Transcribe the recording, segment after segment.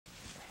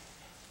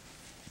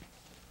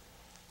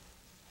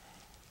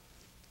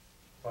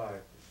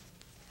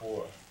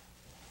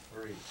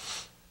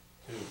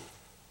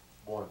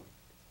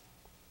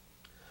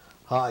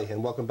Hi,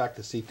 and welcome back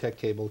to CTEC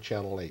Cable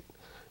Channel 8.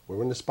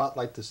 We're in the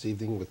spotlight this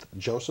evening with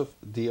Joseph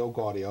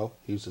DioGuardi.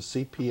 He's a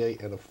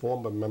CPA and a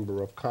former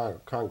member of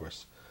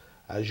Congress.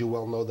 As you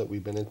well know, that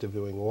we've been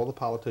interviewing all the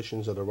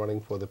politicians that are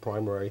running for the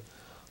primary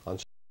on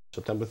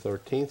September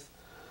 13th.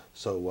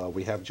 So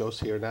we have Joe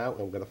here now,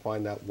 and we're going to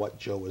find out what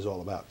Joe is all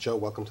about. Joe,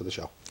 welcome to the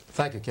show.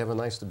 Thank you, Kevin.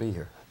 Nice to be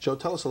here. Joe,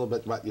 tell us a little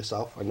bit about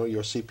yourself. I know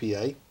you're a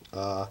CPA.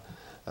 Tell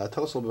us a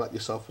little bit about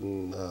yourself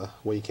and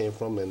where you came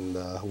from and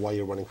why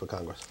you're running for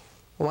Congress.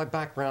 Well, my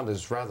background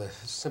is rather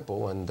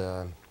simple, and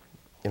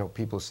you know,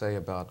 people say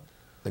about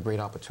the great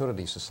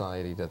opportunity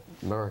society that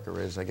America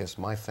is. I guess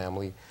my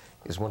family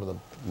is one of the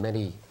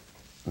many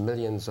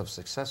millions of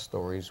success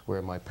stories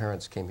where my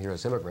parents came here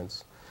as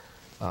immigrants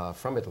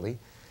from Italy,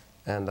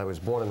 and I was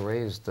born and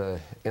raised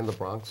in the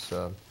Bronx.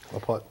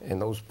 What part? In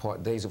those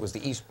days, it was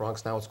the East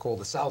Bronx. Now it's called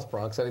the South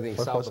Bronx. Anything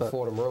south of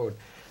Fordham Road.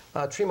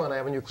 Tremont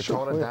Avenue,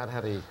 Cortona. Dad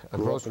had a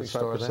grocery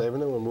store there.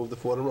 Avenue and moved to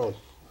Fordham Road.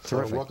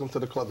 Terrific. So welcome to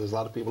the club. There's a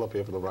lot of people up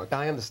here from the Bronx.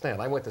 I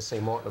understand. I went to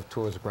St. Martin of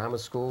Tours Grammar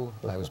School.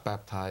 I was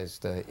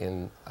baptized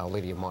in Our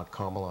Lady of Mount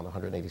Carmel on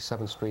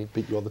 187th Street.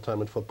 Beat you all the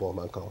time in football,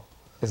 Mount Carmel.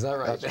 Is that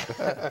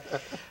right?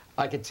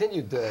 I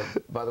continued,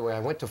 by the way, I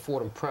went to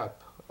Fordham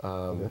Prep.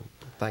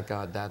 Thank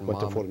God, Dad and Mom.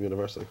 Went to Fordham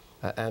University.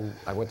 And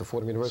I went to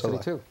Fordham University,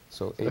 too.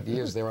 So 8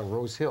 years there on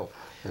Rose Hill.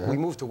 We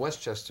moved to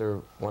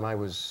Westchester when I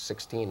was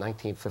 16,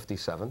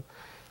 1957.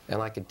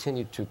 And I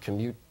continued to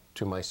commute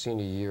to my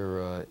senior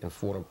year in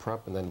Fordham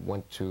Prep, and then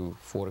went to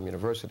Fordham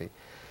University.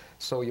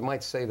 So you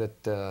might say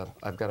that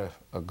I've got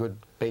a good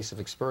base of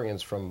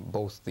experience from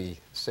both the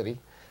city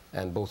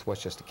and both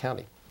Westchester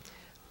County.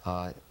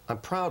 I'm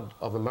proud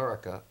of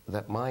America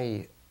that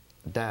my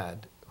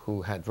dad,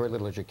 who had very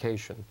little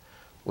education,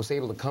 was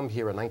able to come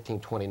here in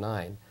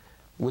 1929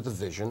 with a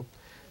vision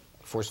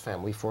for his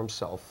family, for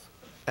himself,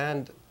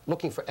 and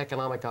looking for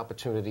economic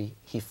opportunity.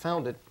 He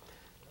found it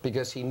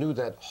because he knew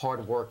that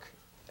hard work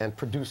and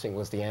producing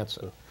was the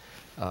answer.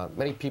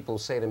 Many people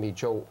say to me,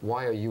 Joe,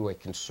 why are you a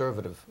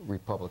conservative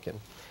Republican?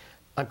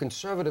 I'm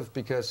conservative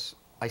because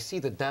I see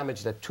the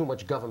damage that too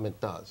much government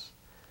does.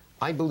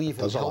 I believe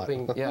in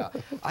helping,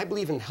 I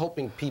believe in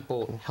helping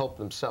people help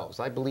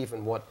themselves. I believe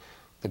in what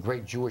the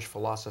great Jewish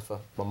philosopher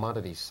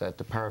Maimonides said,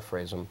 to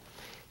paraphrase him.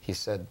 He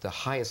said the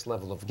highest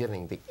level of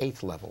giving, the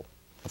 8th level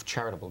of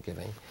charitable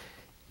giving,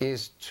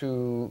 is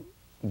to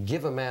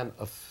give a man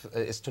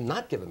is to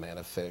not give a man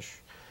a fish,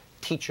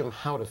 teach him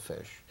how to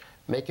fish,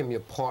 make him your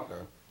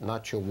partner,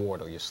 not your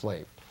ward or your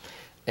slave.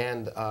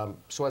 And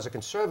so as a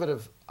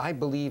conservative, I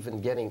believe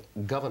in getting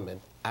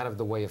government out of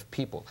the way of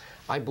people.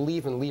 I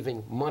believe in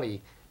leaving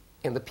money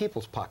in the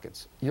people's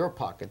pockets, your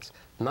pockets,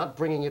 not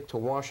bringing it to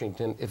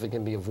Washington if it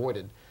can be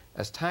avoided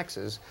as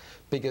taxes,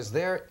 because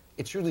there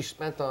it's usually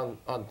spent on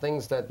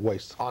things that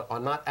are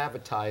not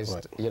advertised.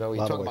 Right. You know, you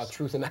talk about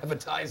truth in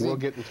advertising. We'll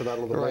get into that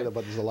a little bit later,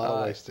 but there's a lot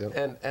of waste.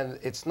 Yeah. And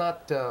it's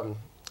not,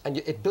 and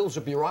it builds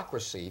a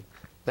bureaucracy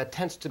that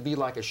tends to be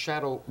like a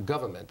shadow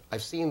government.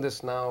 I've seen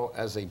this now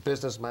as a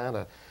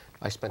businessman.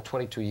 I spent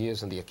 22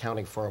 years in the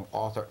accounting firm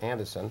Arthur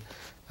Anderson.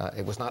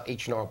 It was not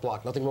H&R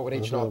Block. Nothing wrong with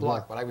H&R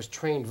Block, but I was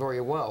trained very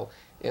well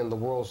in the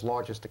world's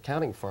largest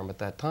accounting firm at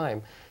that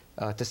time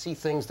to see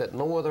things that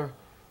no other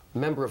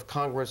member of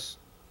Congress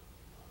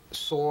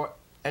saw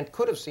and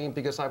could have seen,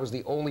 because I was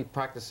the only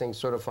practicing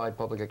certified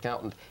public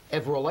accountant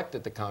ever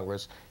elected to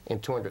Congress in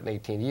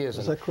 218 years.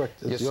 Is that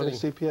correct? Is you a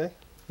CPA?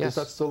 Yes. Is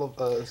that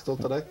still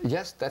today?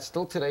 Yes, that's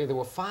still today. There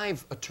were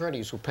 5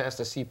 attorneys who passed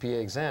the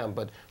CPA exam,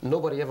 but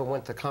nobody ever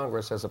went to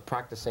Congress as a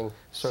practicing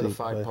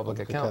certified public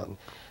accountant.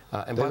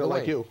 And by the way,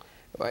 like you.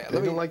 They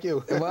don't like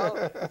you.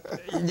 Well,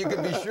 you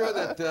can be sure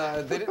that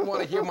they didn't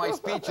want to hear my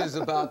speeches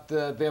about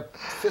their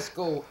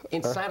fiscal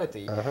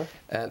insanity.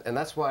 And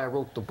that's why I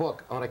wrote the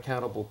book,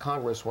 Unaccountable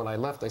Congress. When I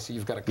left, I see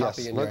you've got a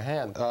copy in your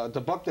hand. The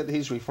book that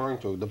he's referring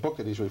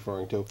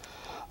to,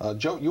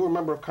 Joe, you were a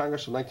member of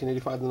Congress from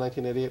 1985 to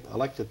 1988. I'd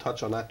like to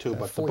touch on that too,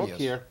 but the book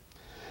here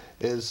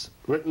is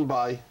written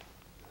by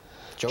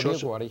Joe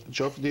DioGuardi.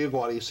 Joe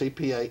DioGuardi,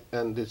 CPA,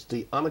 and it's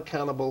the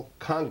Unaccountable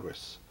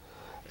Congress.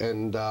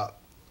 And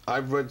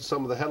I've read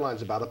some of the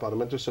headlines about it, but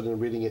I'm interested in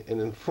reading it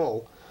in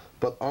full.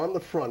 But on the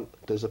front,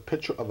 there's a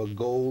picture of a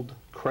gold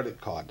credit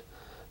card.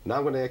 Now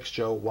I'm going to ask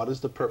Joe, what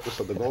is the purpose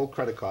of the gold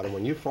credit card? And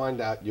when you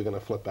find out, you're going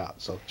to flip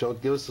out. So, Joe,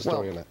 give us the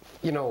story on that.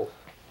 You know,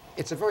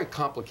 it's a very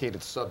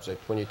complicated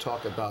subject when you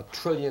talk about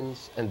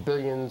trillions and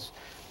billions.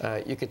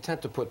 You can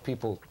tend to put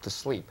people to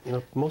sleep. You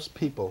know, most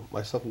people,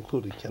 myself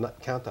included, cannot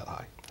count that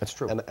high. That's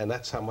true. And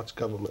that's how much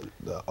government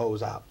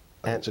owes out.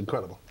 And it's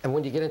incredible. And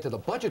when you get into the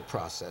budget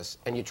process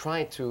and you're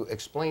trying to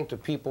explain to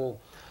people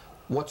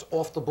what's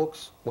off the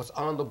books, what's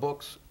on the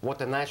books, what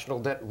the national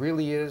debt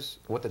really is,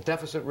 what the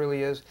deficit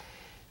really is,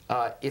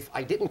 if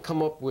I didn't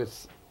come up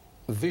with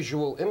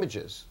visual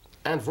images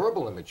and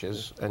verbal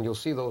images, and you'll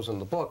see those in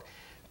the book,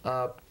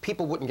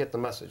 people wouldn't get the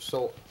message.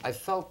 So I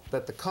felt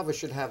that the cover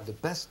should have the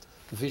best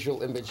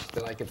visual image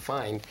that I could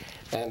find,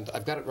 and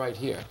I've got it right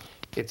here.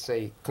 It's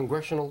a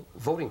congressional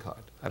voting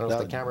card. I don't know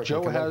if the camera can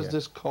come in here. Joe has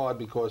this card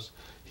because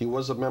he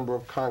was a member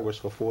of Congress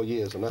for 4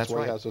 years, and that's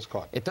why he has this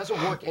card. It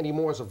doesn't work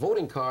anymore as a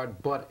voting card,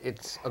 but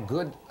it's a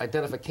good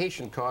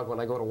identification card when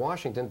I go to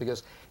Washington,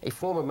 because a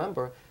former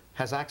member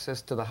has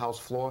access to the House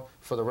floor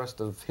for the rest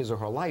of his or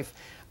her life.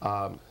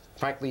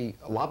 Frankly,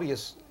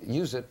 lobbyists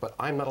use it, but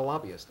I'm not a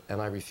lobbyist, and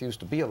I refuse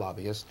to be a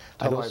lobbyist.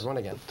 Otherwise, run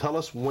again. Tell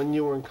us, when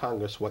you were in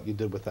Congress, what you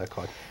did with that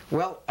card.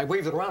 Well, I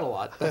waved it around a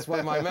lot. That's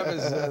why my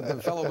members, the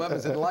fellow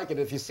members, didn't like it.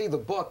 If you see the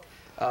book,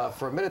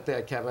 for a minute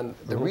there, Kevin,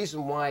 the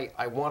reason why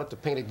I wanted to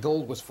paint it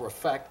gold was for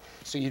effect,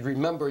 so you'd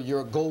remember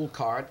your gold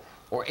card,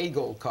 or a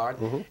gold card.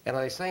 And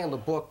I say in the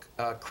book,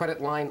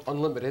 credit line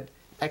unlimited,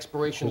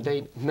 expiration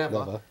date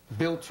never,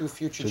 bill to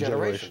future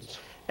generations.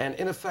 And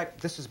in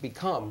effect, this has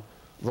become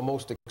the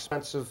most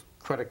expensive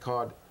credit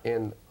card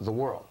in the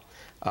world.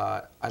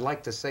 I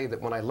like to say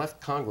that when I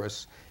left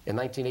Congress in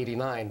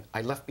 1989,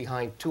 I left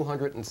behind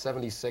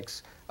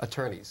 276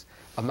 attorneys.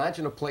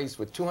 Imagine a place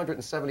with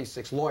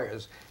 276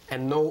 lawyers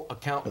and no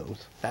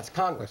accountant. That's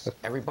Congress.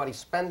 Everybody's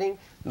spending,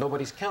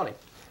 nobody's counting.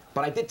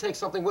 But I did take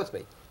something with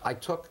me. I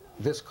took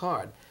this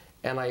card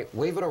and I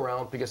wave it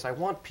around because I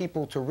want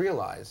people to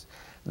realize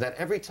that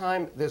every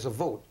time there's a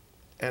vote,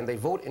 and they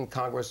vote in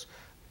Congress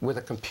with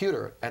a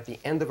computer at the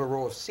end of a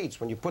row of seats,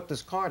 when you put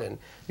this card in,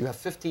 you have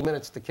 15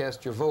 minutes to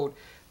cast your vote.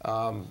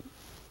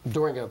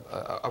 During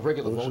a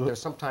regular vote, there's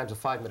sometimes a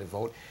 5-minute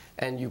vote,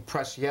 and you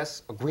press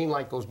yes, a green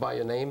light goes by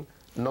your name,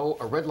 no,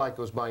 a red light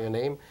goes by your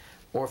name,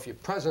 or if you're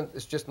present,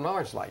 it's just an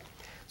orange light.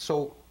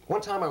 So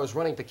one time I was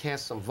running to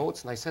cast some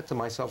votes, and I said to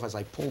myself as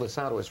I pulled this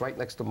out, it was right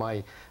next to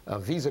my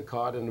Visa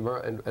card and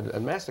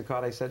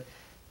MasterCard, I said,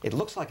 it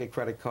looks like a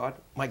credit card.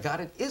 My God,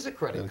 it is a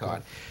credit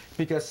card.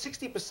 Because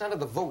 60% of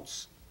the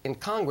votes in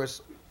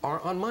Congress are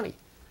on money,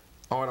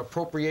 are on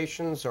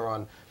appropriations, or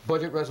on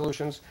budget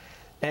resolutions.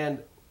 And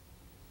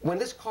when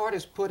this card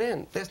is put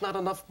in, there's not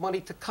enough money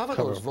to cover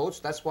those votes.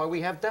 That's why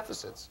we have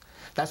deficits.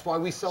 That's why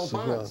we sell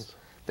bonds.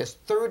 There's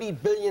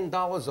 $30 billion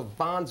of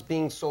bonds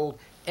being sold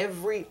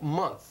every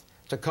month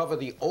to cover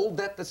the old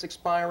debt that's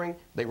expiring.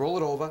 They roll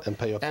it over. And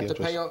pay off the interest.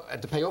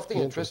 To pay off the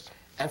interest.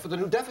 And for the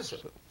new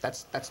deficit.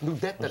 That's new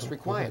debt that's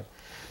required.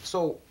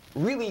 So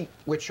really,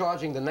 we're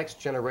charging the next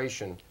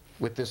generation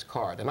with this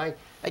card. And I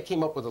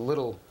came up with a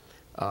little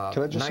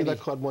Can I just see that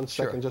card 1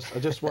 second? Sure. I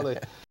just want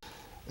to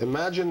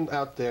imagine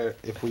out there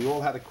if we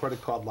all had a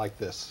credit card like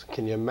this.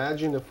 Can you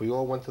imagine if we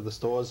all went to the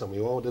stores and we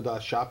all did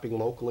our shopping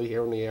locally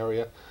here in the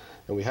area,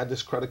 and we had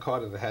this credit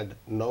card and it had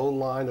no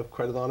line of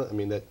credit on it? I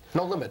mean, that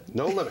no limit.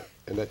 No limit.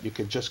 And that you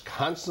could just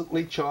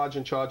constantly charge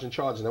and charge and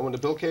charge. And then when the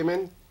bill came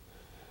in,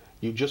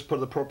 you just put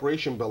an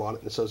appropriation bill on it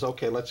and it says,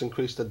 okay, let's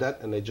increase the debt,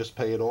 and they just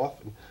pay it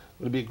off. And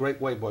it would be a great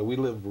way, boy. We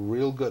live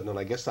real good, and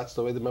I guess that's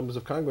the way the members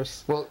of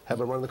Congress have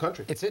been running the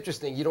country. It's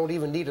interesting. You don't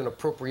even need an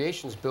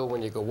appropriations bill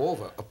when you go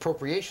over.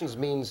 Appropriations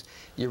means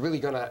you're really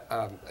going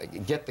to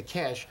get the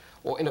cash,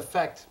 or in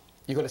effect,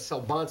 you're going to sell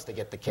bonds to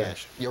get the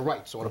cash. You're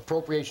right. So an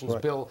appropriations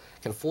bill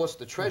can force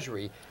the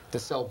Treasury to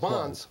sell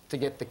bonds to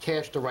get the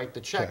cash to write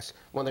the checks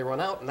when they run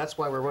out, and that's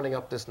why we're running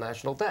up this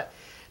national debt.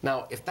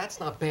 Now, if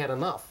that's not bad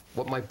enough,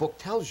 what my book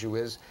tells you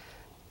is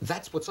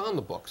that's what's on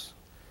the books.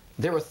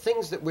 There are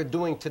things that we're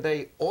doing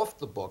today off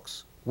the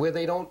books where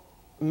they don't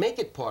make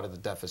it part of the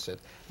deficit.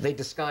 They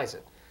disguise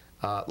it,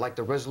 like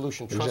the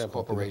Resolution Trust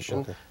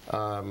Corporation,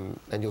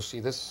 and you'll see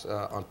this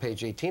on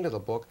page 18 of the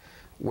book,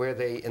 where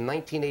they, in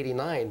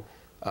 1989,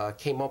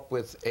 came up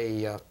with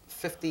a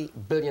 $50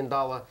 billion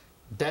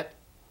debt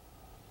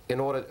in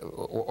order,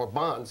 or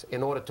bonds,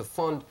 in order to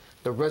fund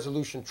the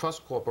Resolution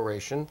Trust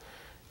Corporation,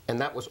 and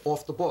that was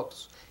off the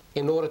books,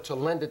 in order to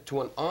lend it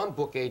to an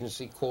on-book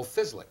agency called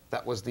FSLIC.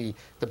 That was the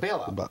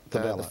bailout,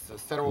 the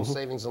Federal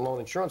Savings and Loan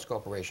Insurance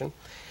Corporation.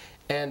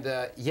 And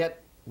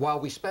yet,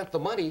 while we spent the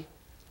money,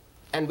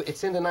 and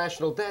it's in the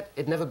national debt,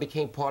 it never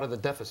became part of the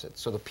deficit,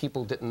 so the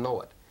people didn't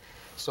know it.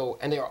 So,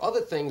 and there are other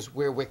things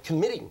where we're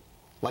committing,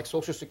 like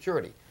Social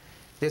Security.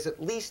 There's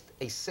at least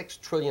a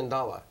 $6 trillion,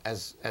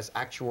 as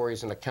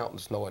actuaries and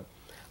accountants know it,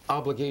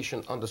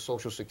 obligation under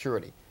Social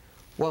Security.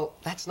 Well,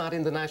 that's not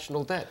in the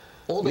national debt.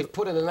 All they've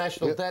put in the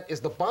national debt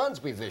is the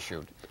bonds we've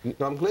issued.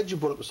 I'm glad you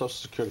brought up Social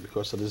Security,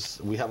 because it is,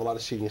 we have a lot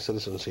of senior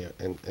citizens here.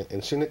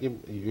 And seeing that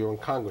you're in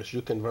Congress,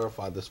 you can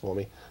verify this for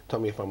me. Tell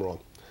me if I'm wrong.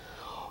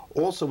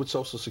 Also with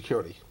Social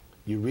Security,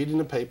 you read in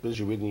the papers,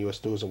 you read in the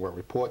U.S. News and World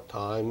Report,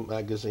 Time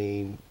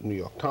Magazine, New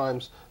York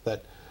Times,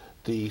 that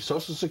the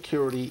Social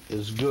Security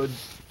is good.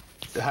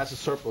 It has a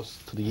surplus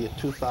to the year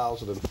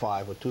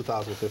 2005 or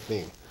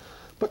 2015.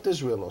 But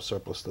there's real no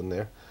surplus in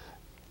there.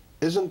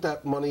 Isn't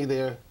that money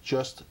there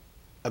just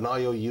an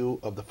IOU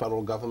of the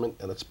federal government,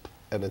 and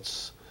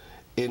it's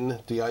in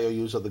the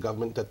IOUs of the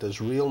government, that there's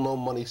real no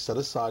money set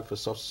aside for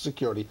Social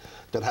Security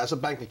that has a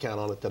bank account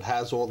on it that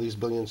has all these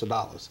billions of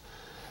dollars?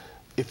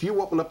 If you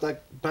open up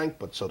that bank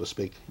book, so to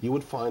speak, you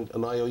would find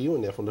an IOU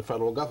in there from the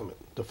federal government.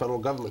 The federal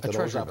government that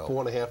owns out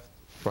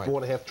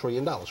 $4.5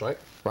 trillion, right?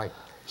 Right.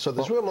 So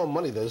there's real no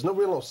money there. There's no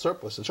real no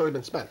surplus. It's already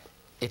been spent.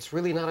 It's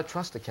really not a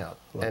trust account.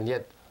 And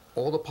yet,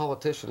 all the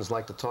politicians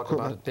like to talk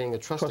about it being a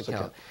trust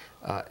account.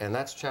 And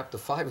that's chapter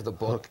 5 of the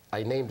book.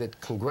 I named it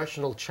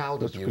Congressional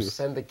Child Abuse.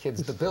 Send the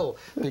kids the bill,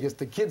 because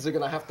the kids are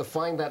going to have to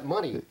find that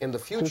money in the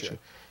future.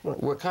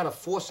 We're kind of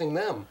forcing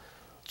them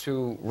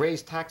to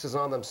raise taxes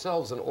on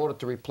themselves in order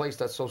to replace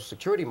that Social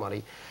Security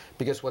money,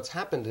 because what's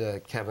happened,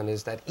 Kevin,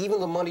 is that even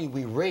the money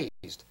we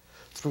raised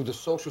through the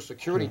Social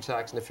Security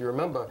tax, and if you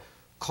remember,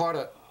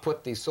 Carter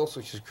put the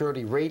Social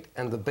Security rate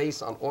and the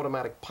base on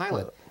automatic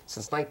pilot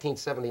since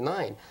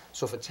 1979.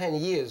 So for 10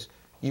 years,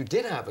 you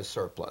did have a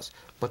surplus,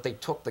 but they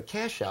took the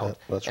cash out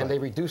and they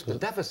reduced the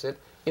deficit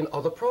in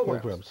other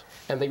programs.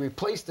 And they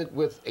replaced it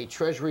with a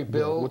Treasury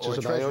bill or a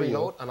Treasury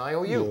note, an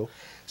IOU.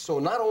 So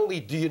not only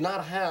do you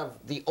not have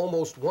the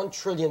almost $1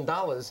 trillion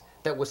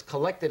that was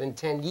collected in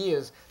 10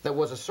 years that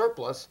was a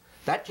surplus,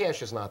 that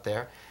cash is not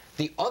there.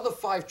 The other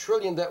 $5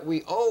 trillion that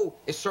we owe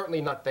is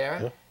certainly not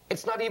there.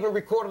 It's not even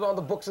recorded on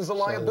the books as a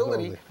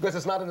liability because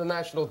it's not in the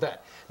national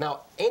debt.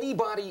 Now,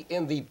 anybody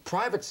in the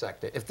private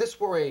sector, if this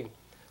were a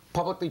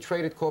publicly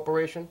traded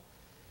corporation,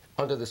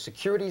 under the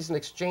Securities and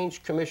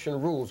Exchange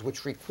Commission rules,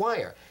 which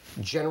require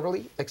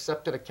generally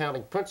accepted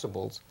accounting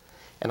principles,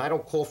 and I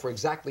don't call for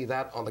exactly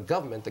that on the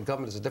government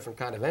is a different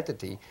kind of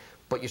entity,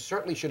 but you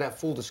certainly should have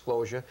full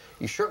disclosure.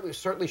 You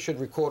certainly should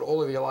record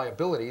all of your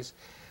liabilities,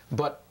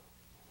 but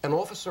an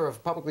officer of a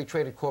publicly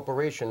traded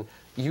corporation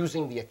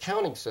using the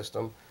accounting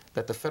system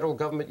that the federal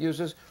government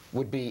uses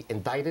would be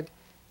indicted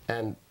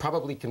and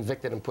probably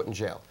convicted and put in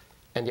jail.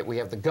 And yet we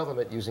have the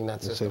government using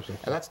that system.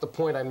 And that's the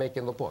point I make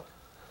in the book.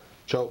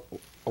 Joe,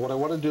 what I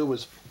want to do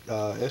is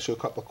ask you a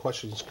couple of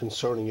questions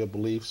concerning your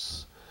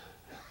beliefs,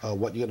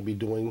 what you're going to be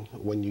doing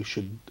when you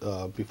should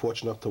be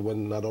fortunate enough to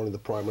win not only the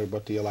primary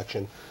but the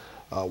election,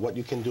 what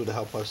you can do to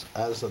help us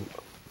as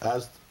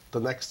the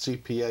next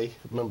CPA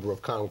member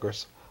of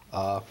Congress.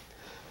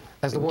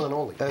 As the one and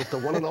only. As the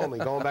one and only,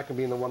 going back and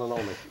being the one and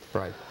only.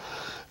 Right.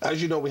 As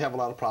you know, we have a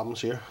lot of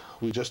problems here.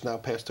 We just now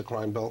passed the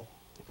crime bill.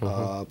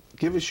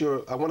 Give us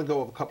your, I want to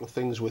go over a couple of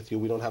things with you.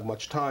 We don't have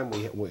much time.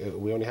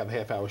 We only have a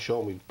half-hour show,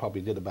 and we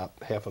probably did about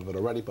half of it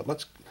already. But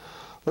let's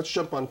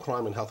jump on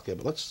crime and healthcare.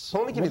 But let's.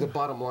 Let me give you the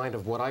bottom line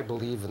of what I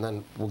believe, and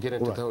then we'll get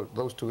into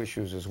those two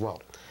issues as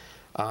well.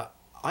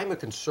 I'm a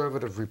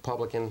conservative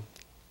Republican,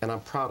 and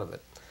I'm proud of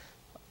it.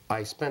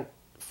 I spent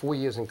 4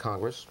 years in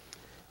Congress.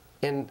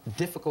 In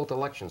difficult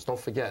elections, don't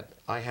forget,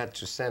 I had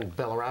to send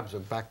Bella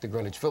Rabza back to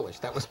Greenwich Village.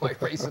 That was my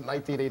race in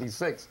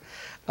 1986.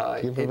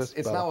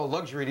 It's now a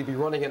luxury to be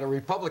running in a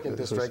Republican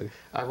district.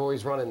 I've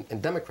always run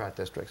in Democrat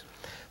districts.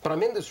 But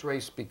I'm in this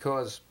race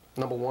because,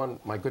 number one,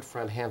 my good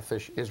friend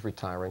Hamfish is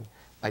retiring.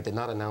 I did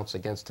not announce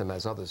against him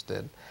as others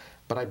did.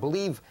 But I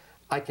believe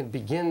I can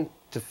begin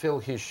to fill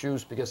his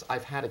shoes because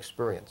I've had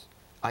experience.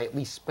 I at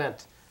least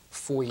spent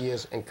 4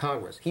 years in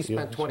Congress. He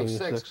spent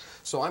 26,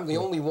 so I'm the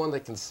only one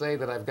that can say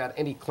that I've got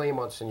any claim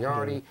on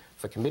seniority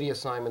for committee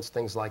assignments,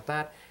 things like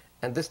that,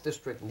 and this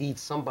district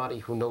needs somebody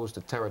who knows the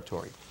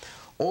territory.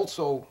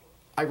 Also,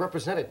 I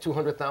represented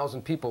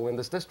 200,000 people in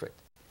this district,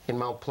 in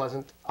Mount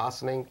Pleasant,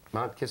 Ossining,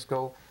 Mount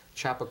Kisco,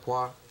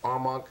 Chappaqua,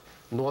 Armonk,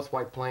 North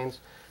White Plains.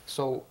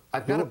 So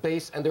I've got a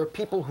base, and there are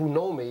people who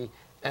know me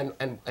and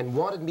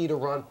wanted me to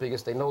run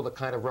because they know the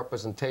kind of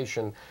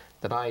representation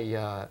that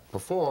I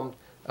performed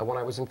when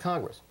I was in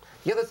Congress.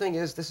 The other thing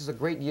is, this is a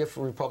great year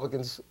for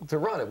Republicans to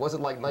run. It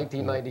wasn't like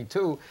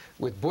 1992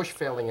 with Bush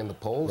failing in the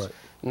polls.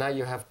 Now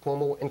you have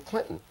Cuomo and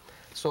Clinton.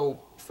 So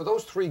for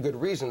those three good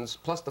reasons,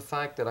 plus the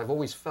fact that I've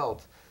always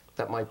felt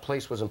that my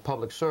place was in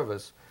public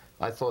service,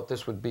 I thought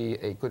this would be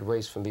a good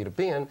race for me to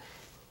be in.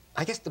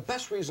 I guess the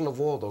best reason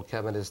of all, though,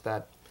 Kevin, is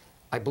that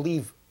I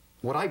believe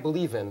what I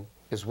believe in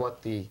is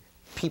what the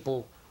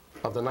people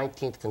of the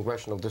 19th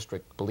Congressional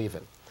District believe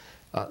in.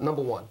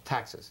 Number one,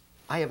 taxes.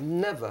 I have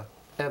never,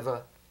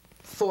 ever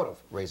thought of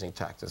raising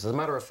taxes. As a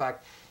matter of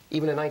fact,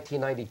 even in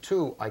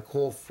 1992, I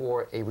called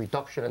for a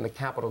reduction in the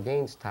capital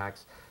gains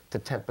tax to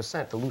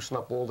 10% to loosen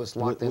up all this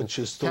locked-in Which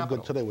is still capital.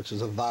 good today, which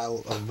is a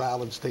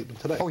valid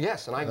statement today. Oh,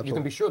 yes, and you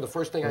can be sure the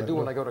first thing I do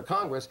when I go to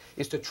Congress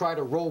is to try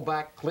to roll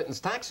back Clinton's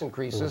tax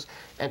increases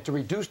and to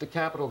reduce the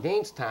capital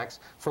gains tax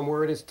from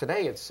where it is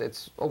today.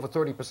 It's over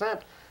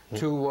 30%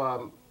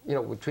 to, you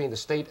know, between the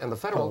state and the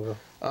federal,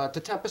 to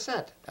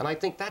 10%. And I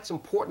think that's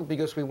important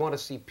because we want to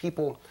see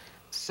people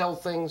sell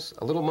things,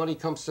 a little money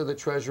comes to the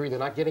Treasury, they're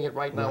not getting it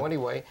right now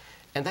anyway,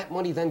 and that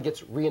money then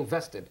gets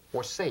reinvested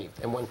or saved.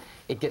 And when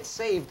it gets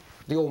saved,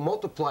 the old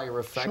multiplier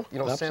effect, you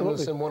know, Sam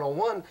Lewison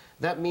 101,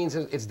 that means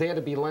it's there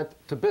to be lent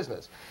to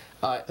business.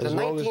 As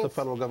long as the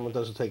federal government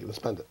doesn't take it and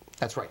spend it.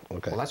 That's right.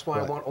 Okay. Well, that's why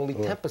I want only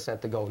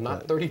 10% to go,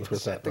 not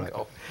 30% to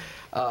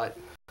go.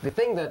 The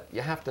thing that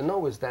you have to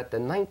know is that the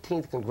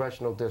 19th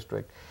Congressional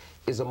District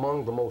is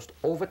among the most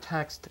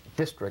overtaxed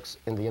districts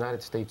in the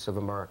United States of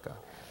America.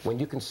 When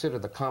you consider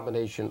the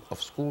combination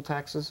of school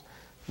taxes,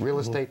 real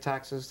estate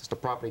taxes, that's the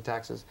property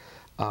taxes,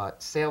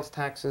 sales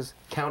taxes,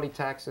 county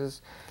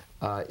taxes.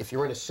 If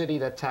you're in a city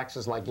that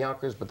taxes like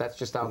Yonkers, but that's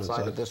just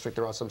outside the district,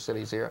 there are some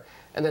cities here.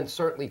 And then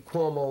certainly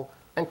Cuomo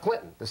and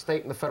Clinton, the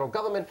state and the federal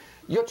government.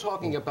 You're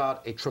talking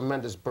about a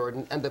tremendous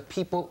burden, and the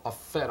people are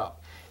fed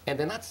up. and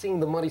they're not seeing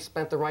the money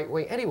spent the right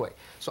way anyway.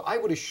 So I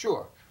would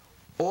assure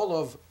all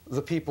of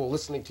the people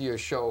listening to your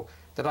show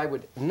that I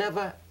would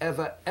never,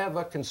 ever,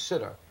 ever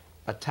consider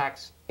a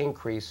tax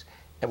increase,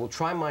 and will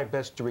try my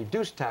best to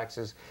reduce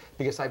taxes,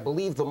 because I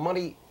believe the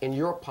money in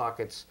your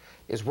pockets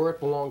is where it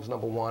belongs,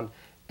 number one,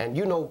 and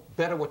you know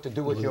better what to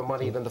do with your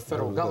money than the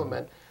federal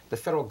government. The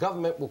federal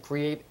government will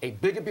create a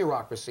bigger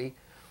bureaucracy,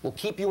 will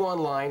keep you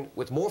online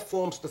with more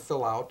forms to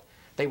fill out.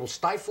 They will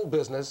stifle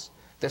business.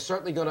 They're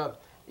certainly going to,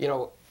 you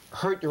know,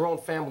 hurt your own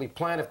family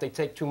plan if they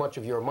take too much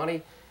of your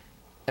money.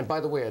 And by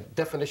the way, a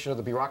definition of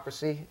the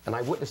bureaucracy, and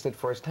I witnessed it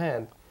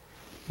firsthand,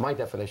 my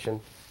definition,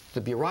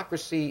 the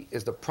bureaucracy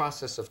is the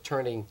process of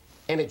turning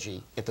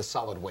energy into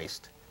solid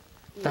waste.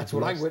 That's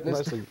what I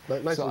witnessed.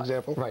 Nice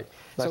example. Right.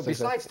 So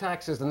besides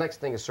taxes, the next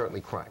thing is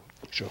certainly crime.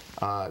 Sure.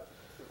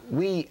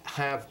 We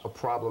have a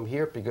problem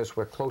here because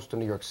we're close to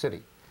New York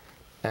City.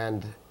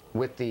 And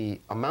with the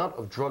amount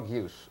of drug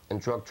use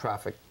and drug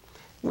traffic,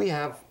 we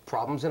have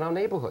problems in our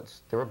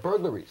neighborhoods. There are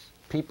burglaries.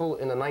 People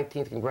in the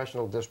 19th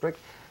Congressional District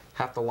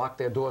have to lock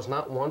their doors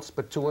not once,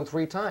 but 2 and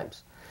 3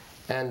 times.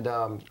 And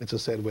it's a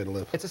sad way to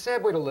live. It's a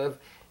sad way to live.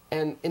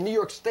 And in New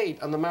York State,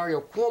 under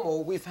Mario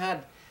Cuomo, we've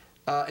had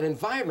an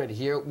environment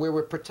here where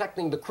we're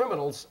protecting the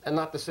criminals and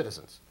not the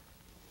citizens.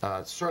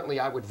 Certainly,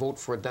 I would vote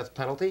for a death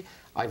penalty.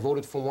 I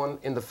voted for one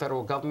in the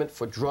federal government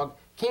for drug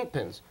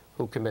kingpins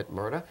who commit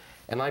murder,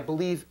 and I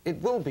believe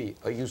it will be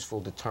a useful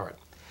deterrent.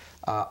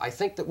 I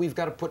think that we've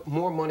got to put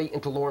more money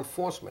into law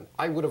enforcement.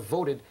 I would have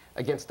voted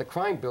against the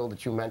crime bill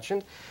that you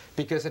mentioned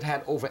because it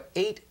had over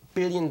 $8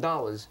 billion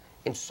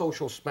in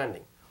social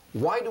spending.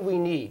 Why do we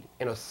need,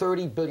 in a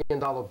 $30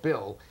 billion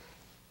bill,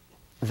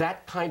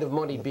 that kind of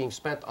money being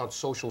spent on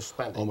social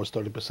spending? Almost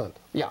 30%.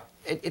 Yeah,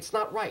 it's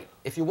not right.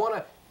 If you want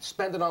to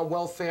spend it on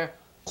welfare,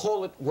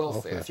 call it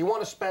welfare. If you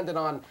want to spend it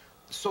on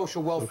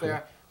social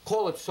welfare,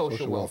 call it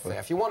social welfare.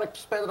 If you want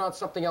to spend it on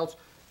something else,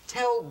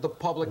 tell the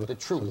public the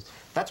truth.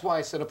 That's why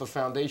I set up a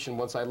foundation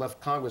once I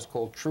left Congress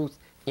called Truth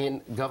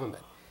in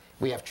Government.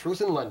 We have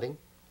truth in lending,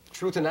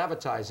 truth in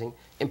advertising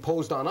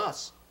imposed on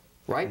us,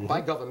 right,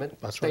 by government,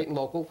 state and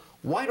local.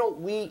 Why don't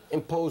we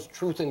impose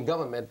truth in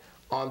government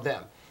on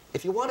them?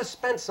 If you want to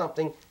spend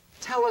something,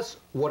 tell us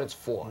what it's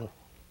for.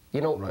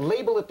 You know,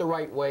 label it the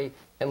right way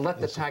and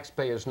let the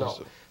taxpayers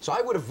know. So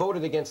I would have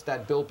voted against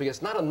that bill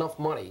because not enough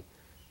money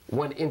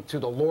went into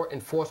the law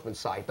enforcement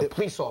side, the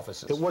police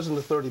officers. It wasn't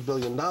the $30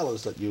 billion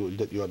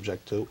that you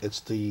object to. It's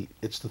the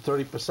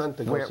 30%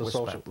 that goes to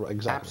social.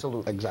 Exactly.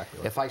 Absolutely. Exactly.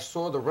 Right. If I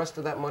saw the rest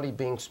of that money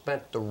being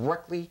spent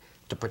directly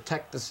to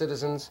protect the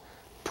citizens,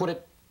 put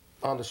it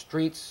on the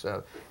streets,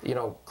 you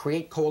know,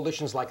 create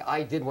coalitions like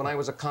I did when I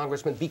was a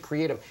congressman, be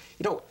creative.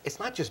 You know, it's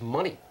not just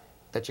money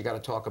that you got to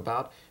talk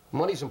about.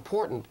 Money's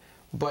important,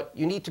 but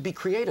you need to be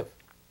creative.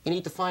 You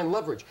need to find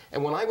leverage.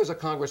 And when I was a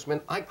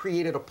congressman, I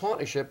created a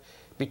partnership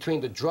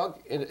between the Drug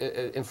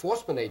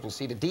Enforcement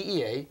Agency, the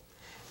DEA,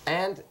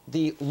 and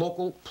the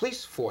local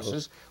police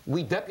forces.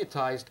 We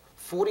deputized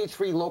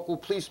 43 local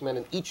policemen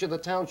in each of the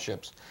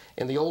townships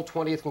in the old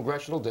 20th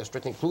Congressional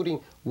District,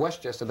 including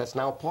Westchester, that's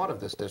now part of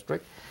this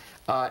district.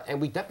 And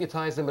we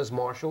deputized them as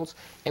marshals,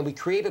 and we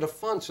created a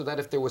fund so that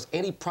if there was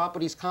any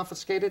properties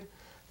confiscated,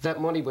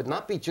 that money would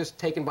not be just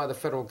taken by the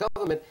federal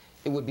government,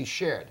 it would be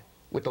shared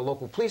with the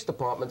local police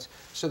departments,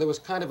 so there was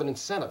kind of an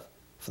incentive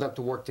for them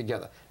to work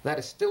together. That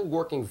is still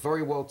working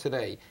very well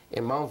today.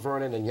 In Mount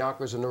Vernon and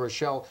Yonkers and New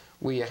Rochelle,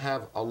 we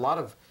have a lot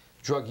of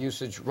drug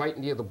usage right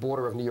near the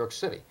border of New York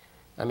City.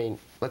 I mean,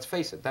 let's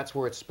face it, that's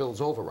where it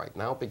spills over right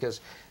now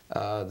because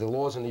the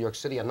laws in New York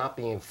City are not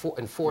being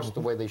enforced the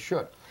way they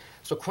should.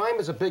 So crime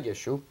is a big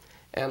issue,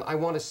 and I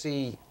want to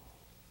see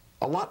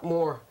a lot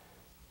more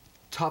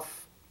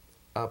tough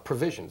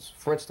provisions.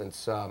 For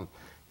instance,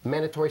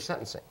 mandatory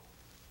sentencing.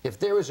 If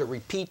there is a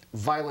repeat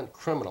violent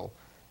criminal,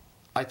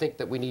 I think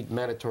that we need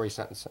mandatory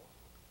sentencing.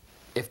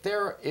 If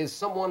there is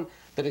someone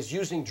that is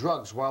using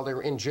drugs while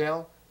they're in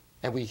jail,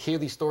 and we hear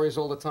these stories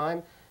all the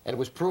time, and it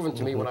was proven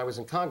to me when I was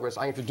in Congress,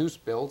 I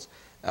introduced bills,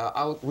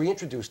 I'll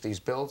reintroduce these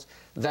bills,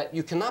 that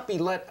you cannot be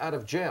let out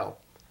of jail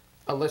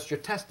unless you're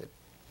tested.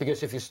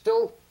 Because if you're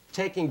still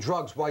taking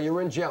drugs while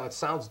you're in jail, it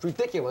sounds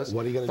ridiculous,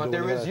 but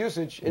there is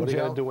usage in jail. What are you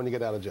going to do when you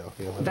get out of jail?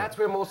 That's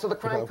where most of the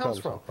crime comes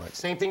from. Right.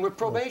 Same thing with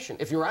probation.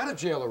 If you're out of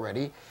jail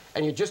already,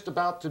 and you're just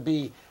about to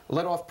be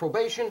let off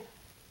probation,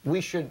 we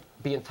should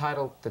be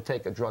entitled to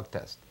take a drug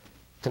test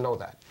to know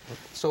that.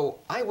 So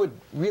I would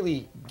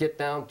really get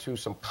down to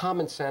some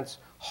common sense,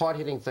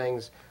 hard-hitting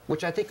things,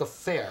 which I think are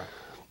fair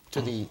to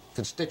the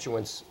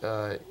constituents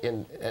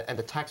and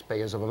the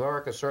taxpayers of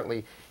America,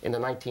 certainly in the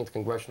 19th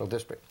Congressional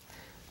District.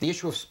 The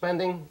issue of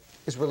spending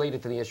is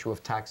related to the issue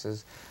of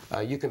taxes.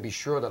 You can be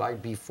sure that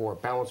I'd be for a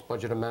balanced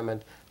budget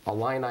amendment, a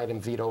line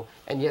item veto,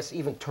 and yes,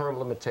 even term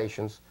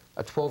limitations.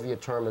 A 12-year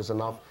term is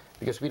enough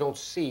because we don't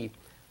see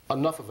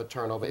enough of a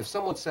turnover. If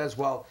someone says,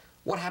 well,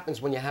 what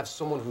happens when you have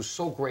someone who's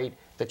so great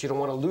that you don't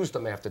want to lose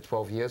them after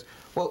 12 years?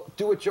 Well,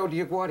 do what Joe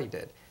DioGuardi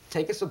did.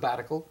 Take a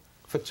sabbatical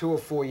for 2 or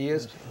 4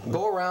 years,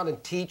 go around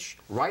and teach,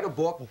 write a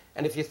book,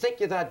 and if you think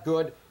you're that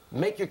good,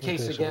 make your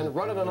case again,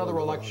 run in another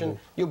election,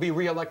 you'll be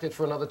reelected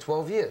for another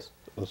 12 years.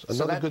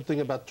 Another good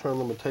thing about term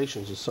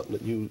limitations is something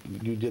that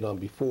you did on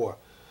before.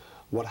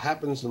 What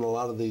happens in a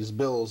lot of these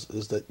bills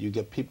is that you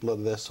get people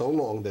that are there so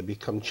long, they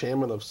become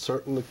chairman of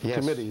certain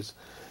committees,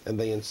 and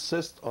they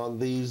insist on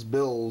these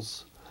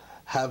bills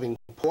having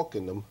pork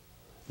in them,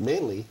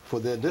 mainly for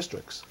their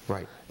districts.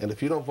 Right. And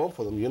if you don't vote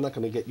for them, you're not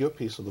going to get your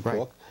piece of the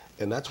pork,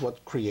 and that's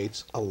what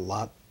creates a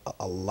lot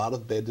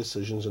of bad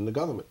decisions in the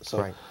government.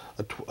 So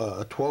a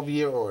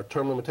 12-year or a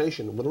term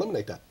limitation would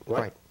eliminate that.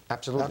 Right.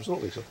 Absolutely.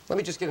 Absolutely. So. Let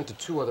me just get into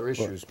two other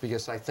issues,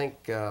 because I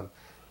think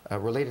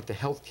related to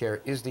health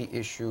care is the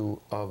issue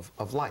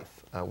of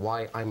life,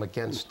 why I'm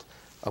against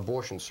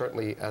abortion,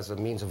 certainly as a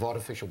means of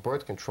artificial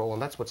birth control,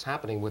 and that's what's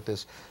happening with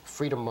this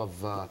Freedom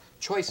of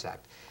Choice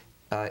Act.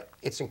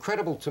 It's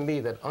incredible to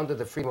me that under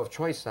the Freedom of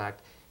Choice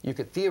Act, you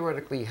could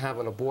theoretically have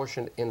an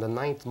abortion in the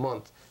 9th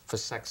month for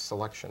sex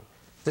selection.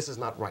 This is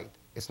not right.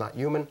 It's not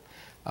human.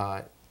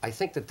 I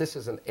think that this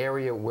is an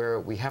area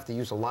where we have to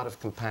use a lot of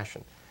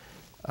compassion.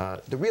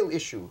 The real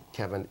issue,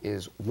 Kevin,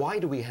 is why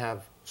do we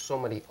have so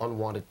many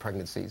unwanted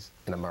pregnancies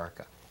in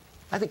America?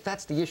 I think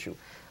that's the issue.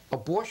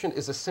 Abortion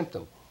is a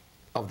symptom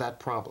of that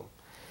problem.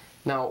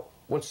 Now,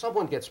 when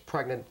someone gets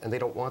pregnant and they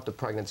don't want the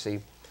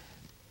pregnancy,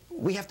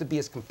 we have to be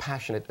as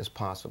compassionate as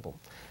possible.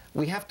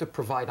 We have to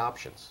provide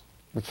options.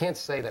 We can't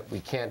say that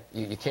you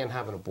can't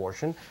have an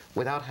abortion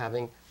without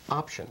having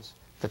options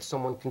that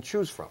someone can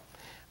choose from.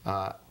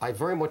 I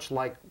very much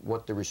like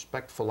what the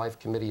Respect for Life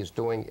Committee is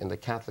doing in the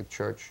Catholic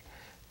Church,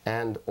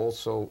 and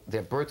also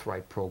their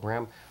birthright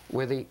program,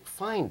 where they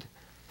find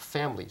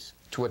families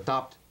to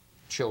adopt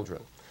children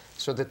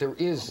so that there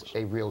is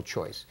a real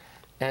choice.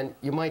 And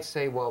you might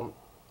say, well,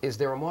 is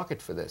there a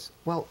market for this?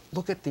 Well,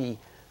 look at the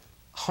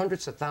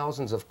hundreds of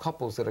thousands of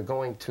couples that are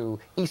going to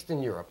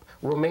Eastern Europe,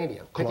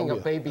 Romania, picking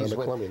up babies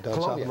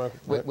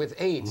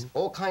with AIDS,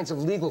 all kinds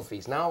of legal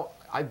fees. Now,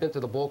 I've been to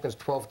the Balkans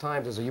 12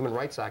 times as a human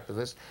rights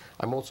activist.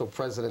 I'm also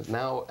president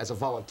now as a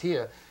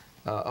volunteer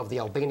of the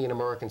Albanian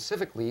American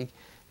Civic League.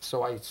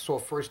 So I saw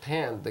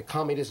firsthand the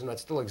communism that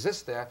still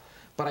exists there,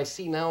 but I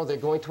see now they're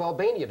going to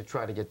Albania to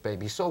try to get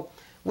babies. So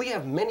we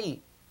have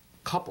many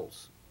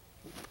couples,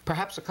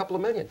 perhaps a couple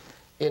of million,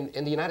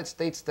 in the United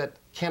States that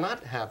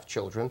cannot have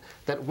children,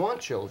 that want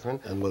children.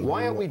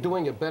 Why aren't we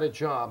doing a better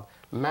job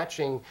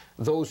matching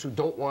those who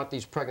don't want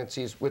these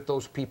pregnancies with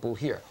those people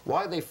here?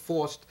 Why are they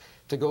forced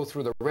to go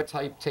through the red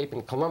tape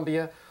in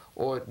Colombia,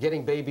 or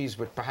getting babies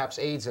with perhaps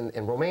AIDS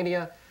in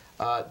Romania?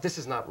 This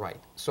is not right.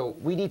 So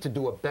we need to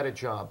do a better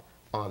job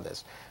on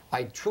this.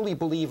 I truly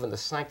believe in the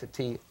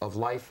sanctity of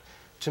life.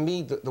 To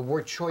me, the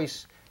word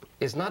choice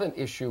is not an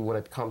issue when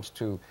it comes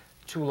to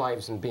two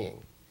lives in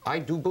being. I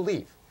do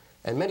believe,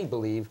 and many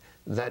believe,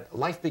 that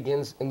life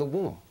begins in the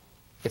womb.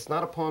 It's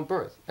not upon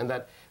birth. And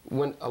that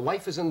when a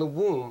life is in the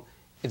womb,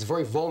 it's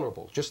very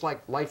vulnerable. Just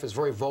like life is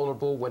very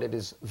vulnerable when it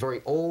is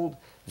very old,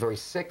 very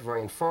sick,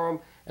 very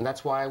infirm. And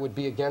that's why I would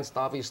be against,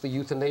 obviously,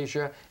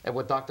 euthanasia and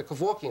what Dr.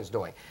 Kevorkian is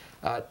doing.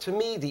 To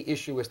me, the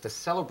issue is to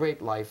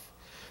celebrate life,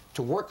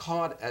 to work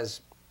hard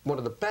as one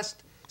of the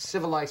best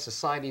civilized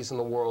societies in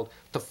the world,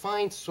 to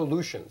find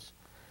solutions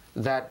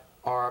that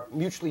are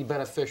mutually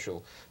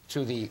beneficial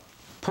to the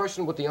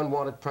person with the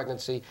unwanted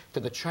pregnancy,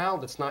 to the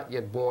child that's not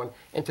yet born,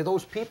 and to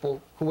those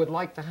people who would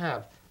like to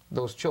have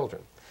those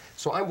children.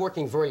 So I'm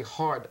working very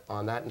hard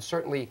on that, and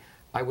certainly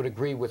I would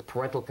agree with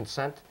parental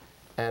consent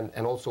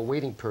and also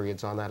waiting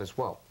periods on that as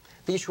well.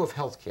 The issue of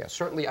health care.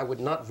 Certainly I would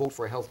not vote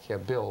for a health care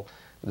bill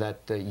that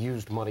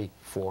used money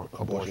for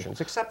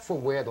abortions, except for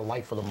where the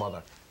life of the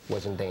mother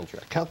was in danger.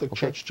 The Catholic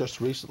Church just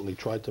recently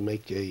tried to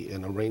make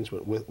an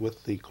arrangement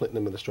with the Clinton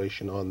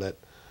administration on that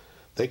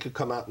they could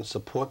come out and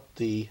support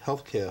the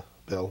health care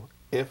bill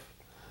if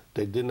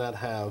they did not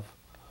have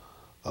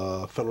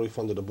federally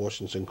funded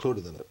abortions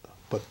included in it.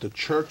 But the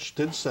church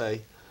did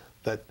say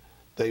that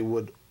they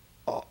would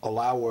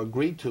allow or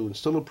agree to and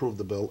still approve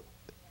the bill,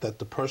 that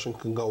the person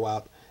can go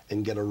out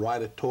and get a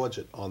rider towards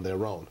it on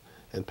their own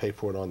and pay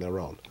for it on their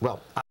own. Well,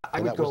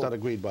 that was not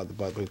agreed by the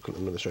Clinton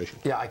administration.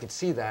 Yeah, I could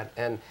see that,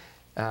 and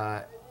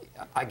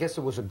I guess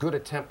it was a good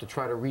attempt to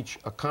try to reach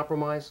a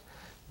compromise,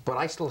 but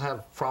I still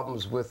have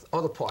problems with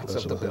other parts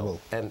of the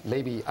bill, and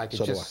maybe I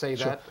could just say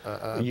that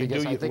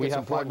because I think we it's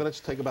have important. 5 minutes,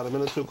 take about a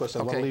minute or two, because I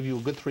want to leave you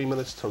a good 3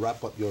 minutes to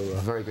wrap up your...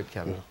 Very good,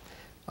 Kevin.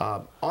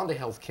 On the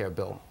health care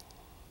bill,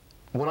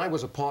 when I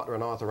was a partner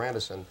in Arthur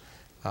Andersen,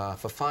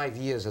 for 5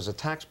 years as a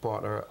tax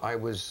partner, I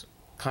was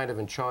kind of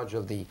in charge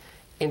of the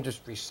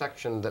industry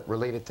section that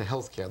related to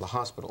healthcare, the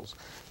hospitals.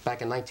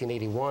 Back in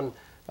 1981,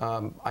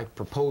 I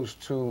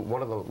proposed to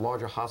one of the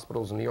larger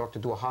hospitals in New York to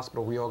do a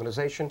hospital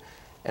reorganization,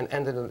 and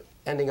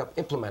ending up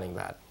implementing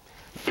that.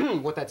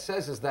 What that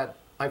says is that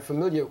I'm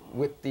familiar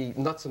with the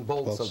nuts and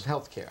bolts of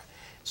healthcare,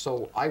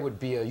 so I would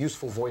be a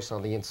useful voice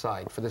on the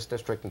inside for this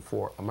district and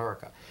for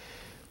America.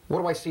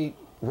 What do I see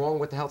wrong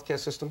with the healthcare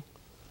system?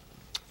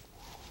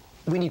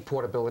 We need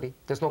portability.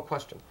 There's no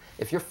question.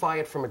 If you're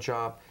fired from a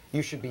job,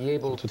 you should be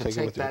able to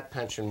take that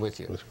pension with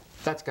you.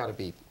 That's got to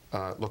be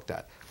looked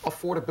at.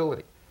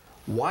 Affordability.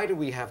 Why do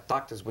we have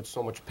doctors with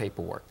so much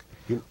paperwork?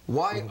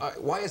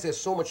 Why is there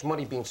so much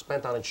money being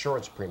spent on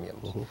insurance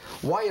premiums?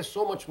 Why is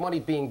so much money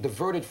being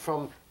diverted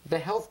from the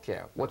health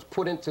care, what's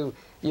put into,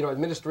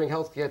 administering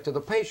health care to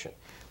the patient?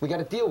 We got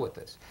to deal with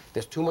this.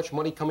 There's too much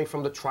money coming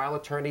from the trial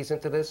attorneys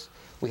into this.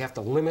 We have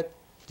to limit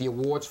the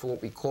awards for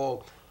what we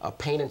call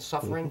pain and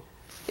suffering.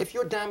 If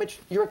you're damaged,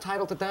 you're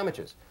entitled to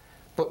damages.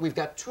 But we've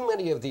got too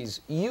many of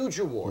these huge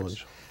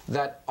awards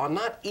that are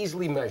not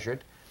easily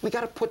measured. We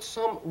got to put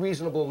some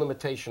reasonable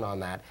limitation on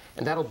that,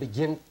 and that'll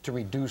begin to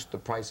reduce the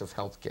price of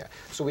health care.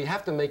 So we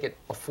have to make it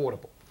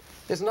affordable.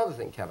 There's another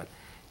thing, Kevin.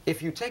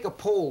 If you take a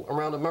poll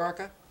around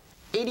America,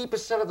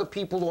 80% of the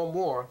people or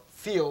more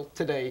feel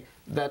today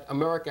that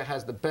America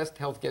has the best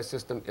healthcare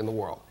system in the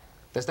world.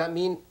 Does that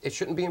mean it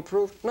shouldn't be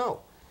improved?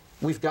 No.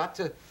 We've got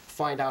to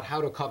find out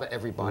how to cover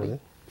everybody,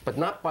 but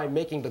not by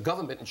making the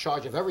government in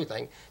charge of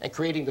everything and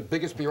creating the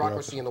biggest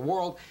bureaucracy in the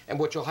world. And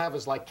what you'll have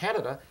is, like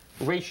Canada,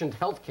 rationed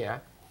healthcare,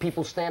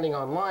 people standing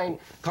online,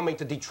 coming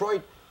to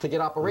Detroit to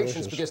get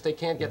operations because they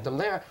can't get them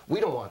there. We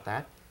don't want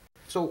that.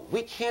 So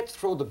we can't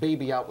throw the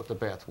baby out with the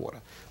bathwater.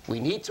 We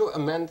need to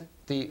amend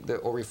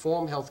or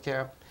reform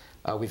healthcare.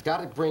 We've got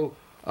to bring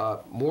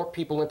more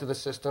people into the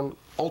system,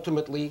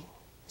 ultimately,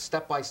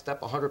 step by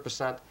step,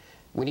 100%.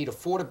 We need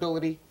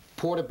affordability,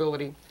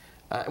 portability,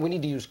 and we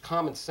need to use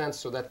common sense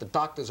so that the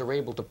doctors are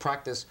able to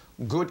practice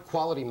good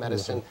quality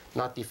medicine,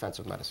 not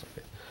defensive medicine.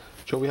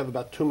 Joe, we have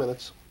about 2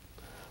 minutes.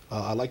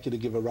 I'd like you to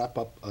give a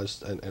wrap-up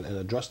and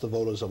address the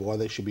voters of why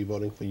they should be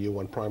voting for you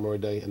on primary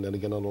day and then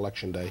again on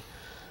election day.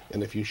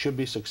 And if you should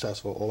be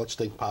successful, or let's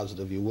think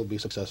positive, you will be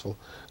successful,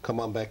 come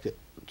on back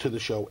to the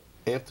show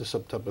after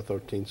September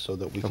 13th so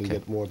that we can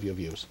get more of your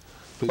views.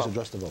 Please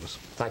address the voters.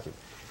 Thank you.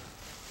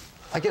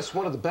 I guess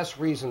one of the best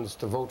reasons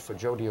to vote for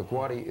Joe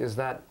DioGuardi is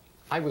that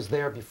I was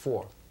there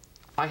before.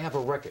 I have a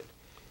record.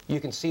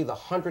 You can see the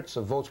hundreds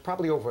of votes,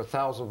 probably over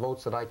 1,000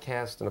 votes that I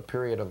cast in a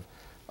period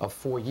of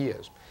 4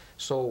 years.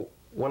 So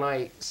when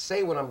I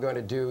say what I'm going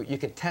to do, you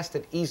can test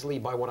it easily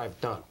by what I've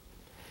done.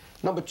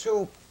 Number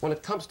two, when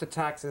it comes to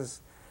taxes,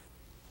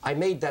 I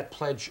made that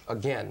pledge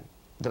again,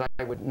 that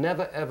I would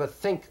never ever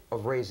think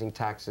of raising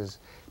taxes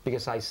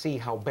because I see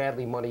how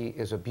badly money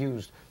is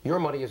abused. Your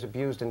money is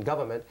abused in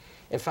government.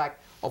 In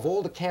fact, of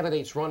all the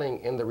candidates running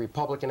in the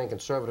Republican and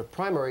conservative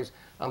primaries,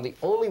 I'm the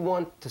only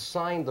one to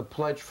sign the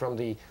pledge from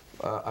the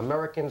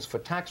Americans for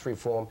Tax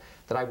Reform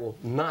that I will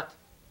not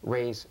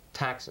raise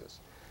taxes.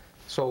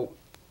 So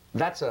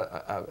that's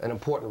an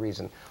important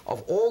reason.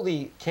 Of all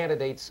the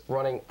candidates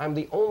running, I'm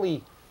the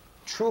only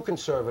true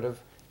conservative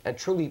and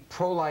truly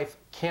pro-life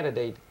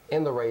candidate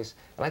in the race.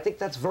 And I think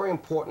that's very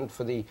important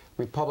for the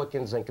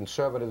Republicans and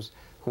conservatives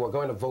who are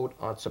going to vote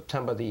on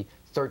September the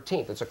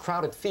 13th. It's a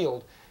crowded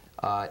field,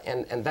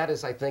 and that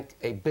is, I think,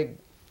 a big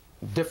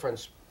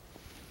difference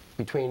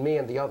between me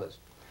and the others.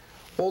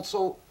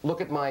 Also,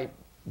 look at my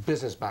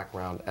business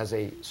background as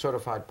a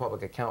certified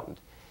public accountant.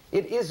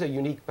 It is a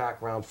unique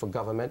background for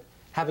government,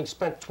 having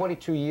spent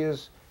 22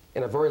 years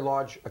in a very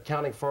large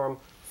accounting firm,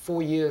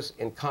 4 years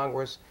in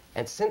Congress,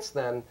 and since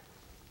then,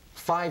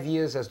 5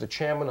 years as the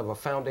chairman of a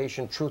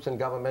foundation, Truth in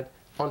Government,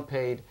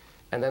 unpaid,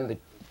 and then the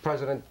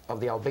president of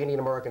the Albanian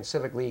American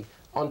Civic League,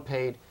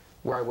 unpaid,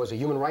 where I was a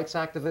human rights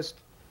activist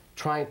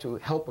trying to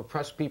help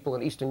oppressed people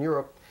in Eastern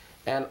Europe,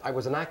 and I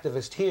was an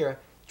activist here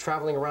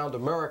traveling around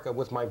America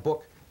with my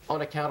book,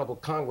 Unaccountable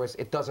Congress,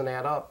 It Doesn't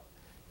Add Up,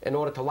 in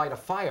order to light a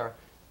fire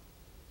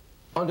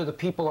under the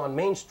people on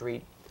Main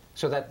Street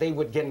so that they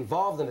would get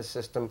involved in the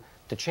system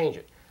to change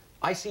it.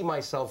 I see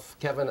myself,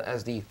 Kevin,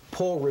 as the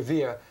Paul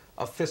Revere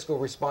of fiscal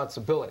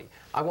responsibility.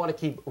 I want to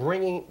keep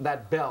ringing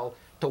that bell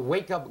to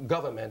wake up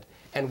government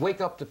and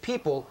wake up the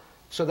people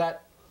so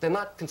that they're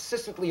not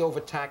consistently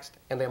overtaxed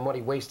and their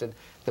money wasted.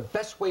 The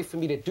best way for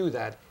me to do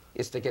that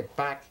is to get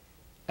back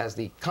as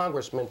the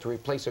congressman to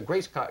replace a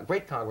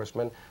great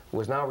congressman who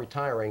is now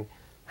retiring,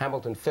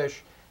 Hamilton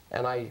Fish,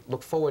 and I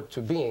look forward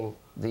to being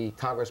the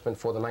congressman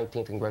for the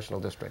 19th Congressional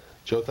District.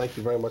 Joe, thank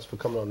you very much for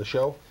coming on the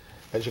show.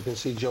 As you can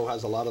see, Joe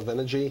has a lot of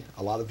energy,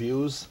 a lot of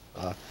views.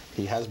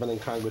 He has been in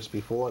Congress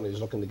before, and he's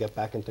looking to get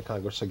back into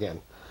Congress again.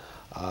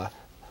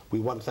 We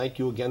want to thank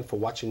you again for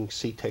watching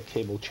CTEC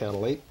Cable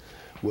Channel 8.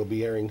 We'll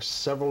be airing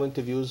several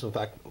interviews, in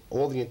fact,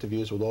 all the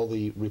interviews with all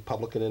the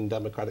Republican and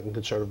Democratic and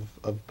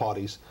Conservative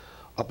parties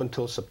up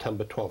until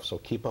September 12th. So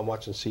keep on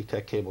watching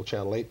CTEC Cable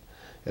Channel 8.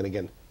 And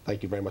again,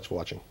 thank you very much for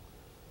watching.